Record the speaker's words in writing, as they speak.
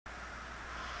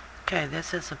Okay,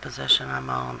 this is the position I'm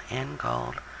on in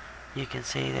gold. You can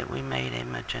see that we made a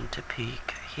magenta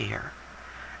peak here.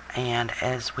 And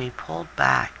as we pulled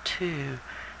back to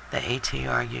the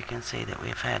ATR, you can see that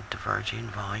we've had diverging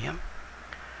volume.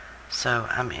 So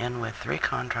I'm in with 3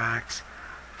 contracts.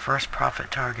 First profit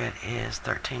target is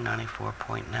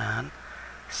 1394.9.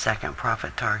 Second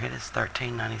profit target is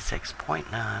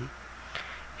 1396.9.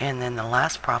 And then the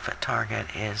last profit target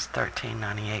is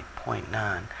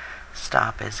 1398.9.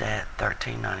 Stop is at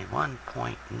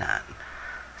 1391.9.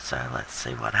 So let's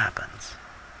see what happens.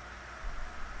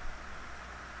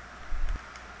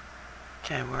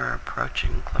 Okay, we're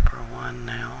approaching Clipper 1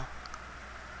 now.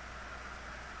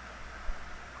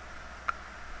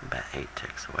 About 8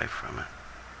 ticks away from it.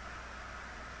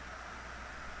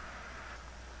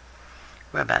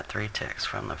 We're about 3 ticks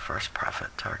from the first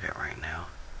profit target right now.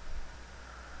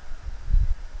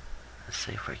 Let's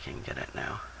see if we can get it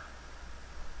now.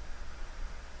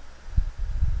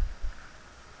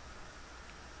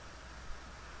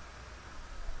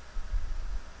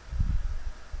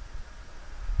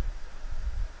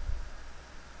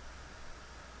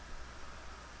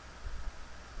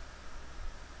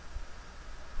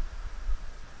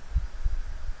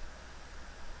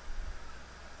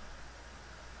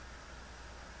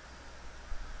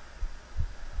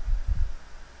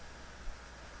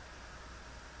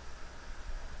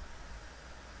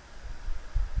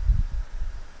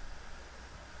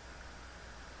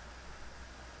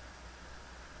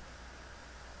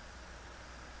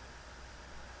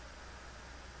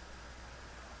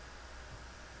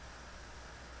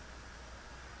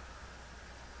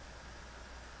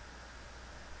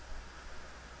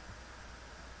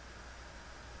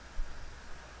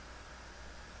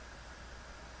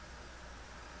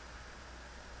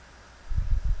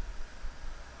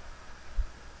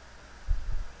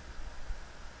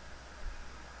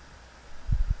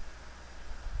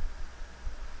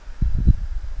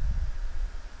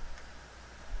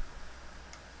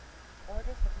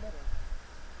 Order submitted.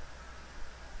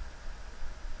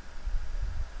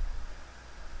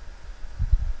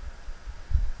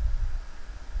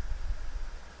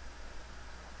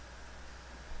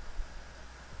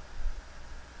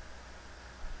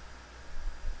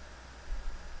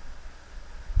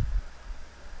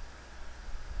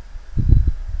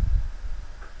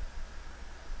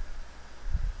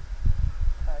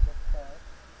 Target set.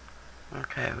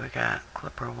 Okay, we got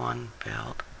Clipper 1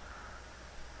 filled.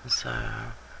 So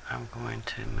I'm going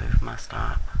to move my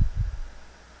stop.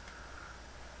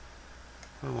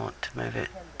 We want to move it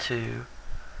to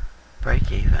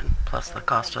break even plus the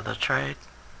cost of the trade.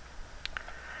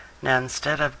 Now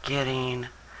instead of getting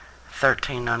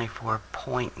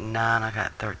 1394.9, I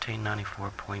got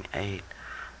 1394.8.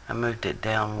 I moved it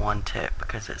down 1 tick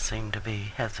because it seemed to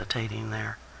be hesitating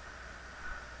there.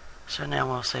 So now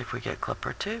we'll see if we get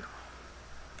Clipper 2.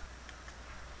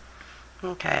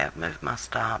 Okay, I've moved my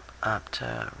stop up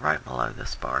to right below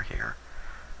this bar here.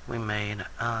 We made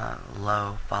a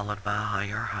low followed by a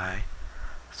higher high.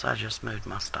 So I just moved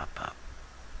my stop up.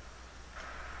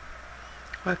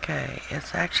 Okay,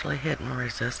 it's actually hitting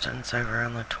resistance over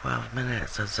on the 12 minute.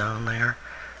 It's a zone there.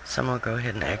 So I'm going to go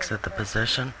ahead and exit the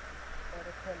position.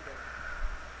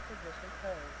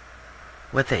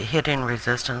 With it hitting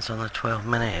resistance on the 12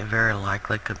 minute, it very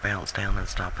likely could bounce down and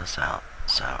stop us out.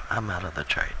 So I'm out of the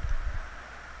trade.